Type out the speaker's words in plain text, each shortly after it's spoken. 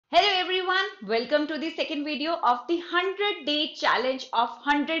Hello everyone, welcome to the second video of the 100-day challenge of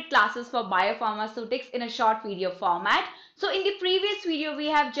 100 classes for biopharmaceutics in a short video format. So in the previous video, we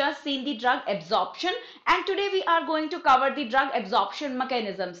have just seen the drug absorption and today we are going to cover the drug absorption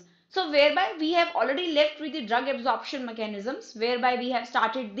mechanisms. So whereby we have already left with the drug absorption mechanisms, whereby we have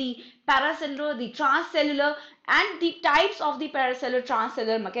started the paracellular, the transcellular and the types of the paracellular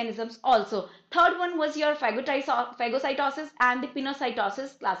transcellular mechanisms also. Third one was your phagocytosis and the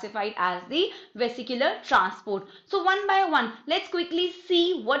pinocytosis classified as the vesicular transport. So one by one, let's quickly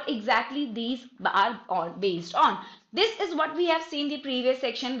see what exactly these are all based on. This is what we have seen the previous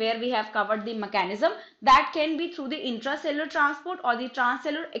section where we have covered the mechanism that can be through the intracellular transport or the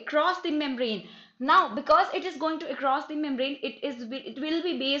transcellular across the membrane. Now, because it is going to across the membrane, it will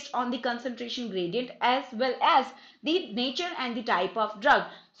be based on the concentration gradient as well as the nature and the type of drug.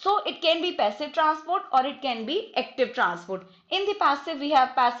 So it can be passive transport or it can be active transport. In the passive, we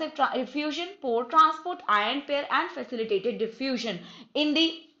have passive diffusion, pore transport, ion pair and facilitated diffusion. In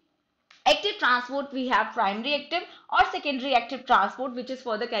the active transport, we have primary active or secondary active transport, which is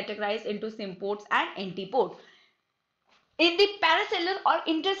further categorized into symport and antiport. In the paracellular or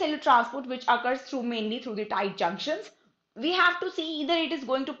intercellular transport, which occurs mainly through the tight junctions, we have to see either it is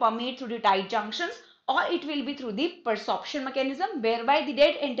going to permeate through the tight junctions or it will be through the persorption mechanism, whereby the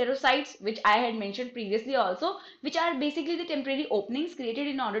dead enterocytes, which I had mentioned previously also, which are basically the temporary openings created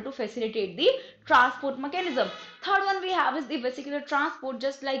in order to facilitate the transport mechanism. Third one we have is the vesicular transport,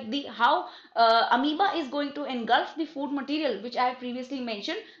 just like the how amoeba is going to engulf the food material, which I have previously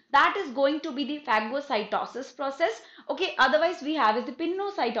mentioned. That is going to be the phagocytosis process. Okay, otherwise we have is the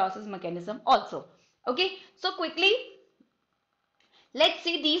pinocytosis mechanism also. Okay, so quickly let's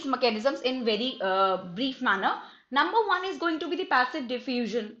see these mechanisms in very brief manner. Number one is going to be the passive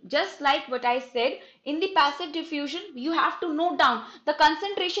diffusion. Just like what I said, in the passive diffusion, you have to note down the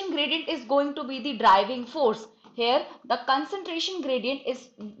concentration gradient is going to be the driving force. Here, the concentration gradient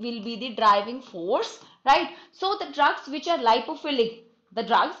will be the driving force, right? So the drugs which are lipophilic,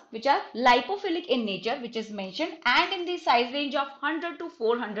 in nature, which is mentioned, and in the size range of 100 to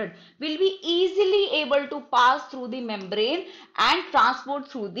 400 will be easily able to pass through the membrane and transport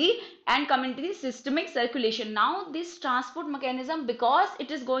through the and come into the systemic circulation. Now this transport mechanism, because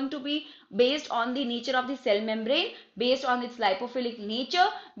it is going to be based on the nature of the cell membrane, based on its lipophilic nature,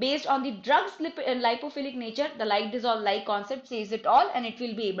 based on the drug's lipophilic nature, the like dissolve like concept says it all, and it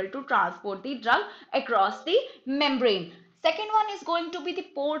will be able to transport the drug across the membrane. Second one is going to be the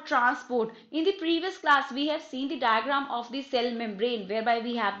pore transport. In the previous class, we have seen the diagram of the cell membrane, whereby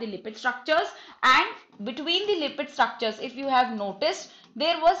we have the lipid structures, and between the lipid structures, if you have noticed,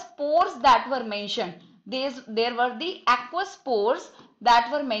 there was pores that were mentioned. There were the aqueous pores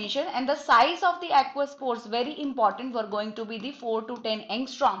that were mentioned, and the size of the aqueous pores, very important, were going to be the 4 to 10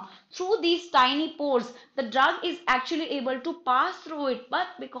 angstrom. Through these tiny pores, the drug is actually able to pass through it, but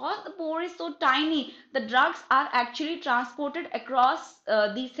because the pore is so tiny, the drugs are actually transported across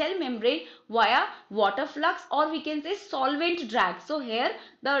the cell membrane via water flux, or we can say solvent drag. So here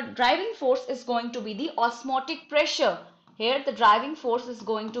the driving force is going to be the osmotic pressure. Here the driving force is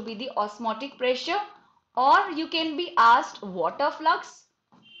going to be the osmotic pressure, or you can be asked water flux,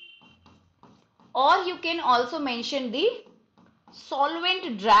 or you can also mention the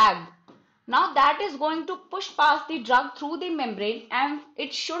solvent drag. Now that is going to push past the drug through the membrane, and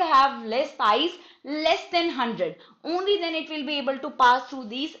it should have less size, less than 100. Only then it will be able to pass through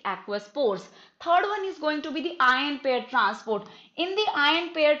these aqueous pores. Third one is going to be the ion pair transport. In the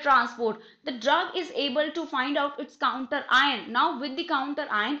ion pair transport, the drug is able to find out its counter ion. Now with the counter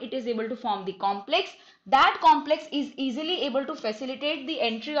ion, it is able to form the complex. That complex is easily able to facilitate the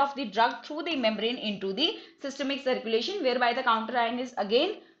entry of the drug through the membrane into the systemic circulation, whereby the counter ion is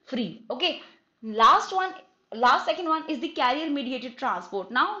again free. Okay, second one is the carrier mediated transport.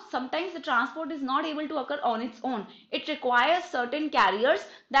 Now sometimes the transport is not able to occur on its own. It requires certain carriers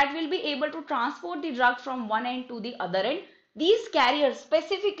that will be able to transport the drug from one end to the other end. These carriers,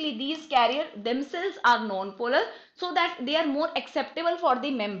 specifically these carriers themselves, are non-polar, so that they are more acceptable for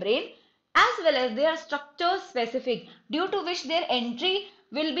the membrane, as well as they are structure specific, due to which their entry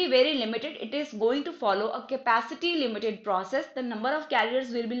will be very limited. It is going to follow a capacity limited process. The number of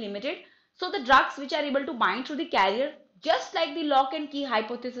carriers will be limited. So the drugs which are able to bind through the carrier, just like the lock and key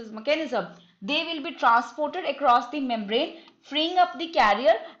hypothesis mechanism, they will be transported across the membrane, freeing up the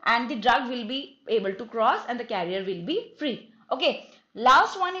carrier, and the drug will be able to cross and the carrier will be free. Okay.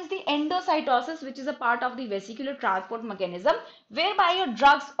 Last one is the endocytosis, which is a part of the vesicular transport mechanism, whereby your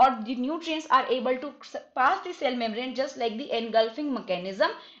drugs or the nutrients are able to pass the cell membrane just like the engulfing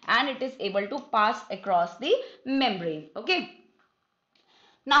mechanism, and it is able to pass across the membrane. Okay.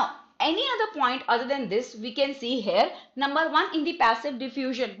 Now, any other point other than this we can see here. Number one, in the passive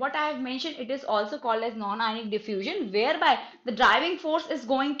diffusion, what I have mentioned, it is also called as non-ionic diffusion, whereby the driving force is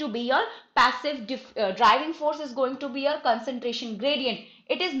going to be your driving force is going to be your concentration gradient.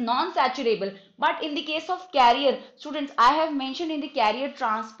 It is non-saturable. But in the case of carrier, students, I have mentioned in the carrier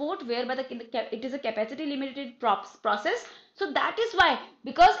transport, whereby it is a capacity limited process. So that is why,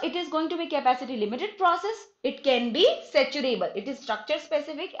 because it is going to be capacity limited process, it can be saturable. It is structure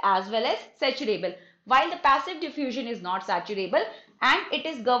specific as well as saturable. While the passive diffusion is not saturable and it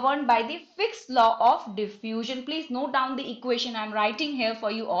is governed by the fixed law of diffusion. Please note down the equation I am writing here for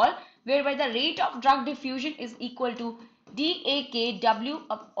you all, whereby the rate of drug diffusion is equal to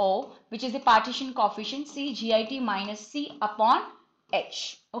DAKWO, which is the partition coefficient, CGIT minus C upon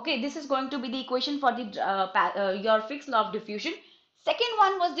H. Okay, this is going to be the equation for the your fixed law of diffusion. Second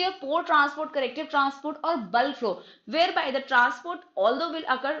one was their pore transport, corrective transport or bulk flow, whereby the transport, although will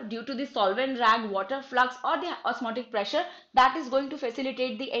occur due to the solvent drag, water flux or the osmotic pressure, that is going to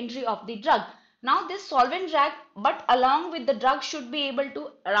facilitate the entry of the drug. Now this solvent drag, but along with the drug should be able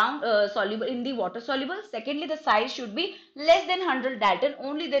to around soluble in the water soluble. Secondly, the size should be less than 100 Dalton,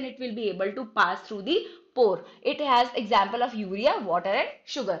 only then it will be able to pass through the pore. It has example of urea, water and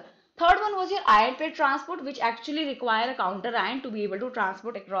sugar. Third one was your ion pair transport, which actually require a counter ion to be able to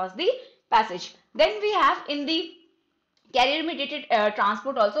transport across the passage. Then we have in the carrier mediated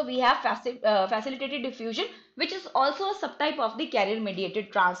transport also we have facilitated diffusion, which is also a subtype of the carrier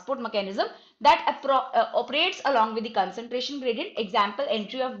mediated transport mechanism that operates along with the concentration gradient. Example,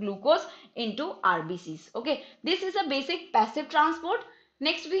 entry of glucose into RBCs. Okay, this is a basic passive transport.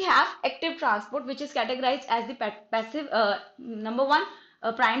 Next we have active transport, which is categorized as the passive number one,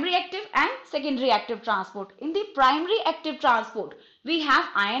 primary active and secondary active transport. In the primary active transport, we have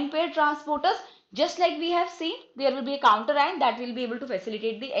ion pair transporters. Just like we have seen, there will be a counter ion that will be able to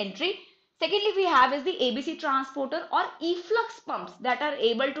facilitate the entry. Secondly, we have is the ABC transporter or efflux pumps that are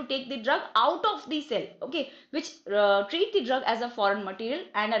able to take the drug out of the cell, okay, which treat the drug as a foreign material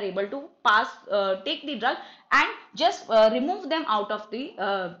and are able to take the drug and just remove them out of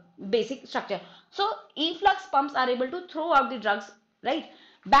the basic structure. So efflux pumps are able to throw out the drugs, right,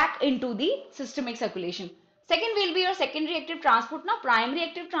 back into the systemic circulation. Second will be your secondary active transport. Now, primary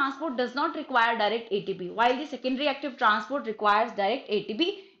active transport does not require direct ATP, while the secondary active transport requires direct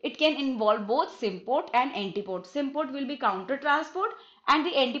ATP. It can involve both symport and antiport. Symport will be counter transport and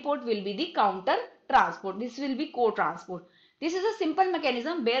the antiport will be the counter transport. This will be co-transport. This is a simple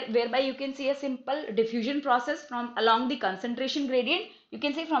mechanism whereby you can see a simple diffusion process from along the concentration gradient. You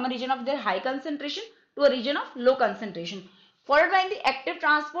can say from a region of their high concentration to a region of low concentration. Followed by the active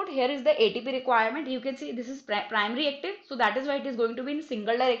transport, here is the ATP requirement. You can see this is primary active. So that is why it is going to be in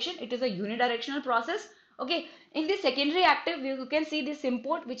single direction. It is a unidirectional process. Okay. In the secondary active, you can see this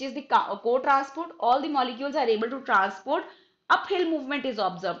import, which is the co-transport. All the molecules are able to transport. Uphill movement is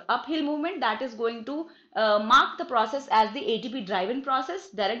observed. Uphill movement, that is going to mark the process as the ATP driven process,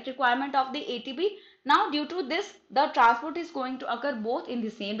 direct requirement of the ATP. Now due to this, the transport is going to occur both in the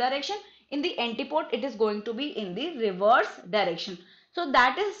same direction. In the antiport, it is going to be in the reverse direction. So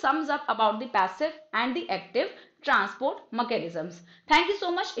that is sums up about the passive and the active transport mechanisms. Thank you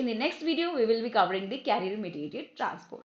so much. In the next video, we will be covering the carrier mediated transport.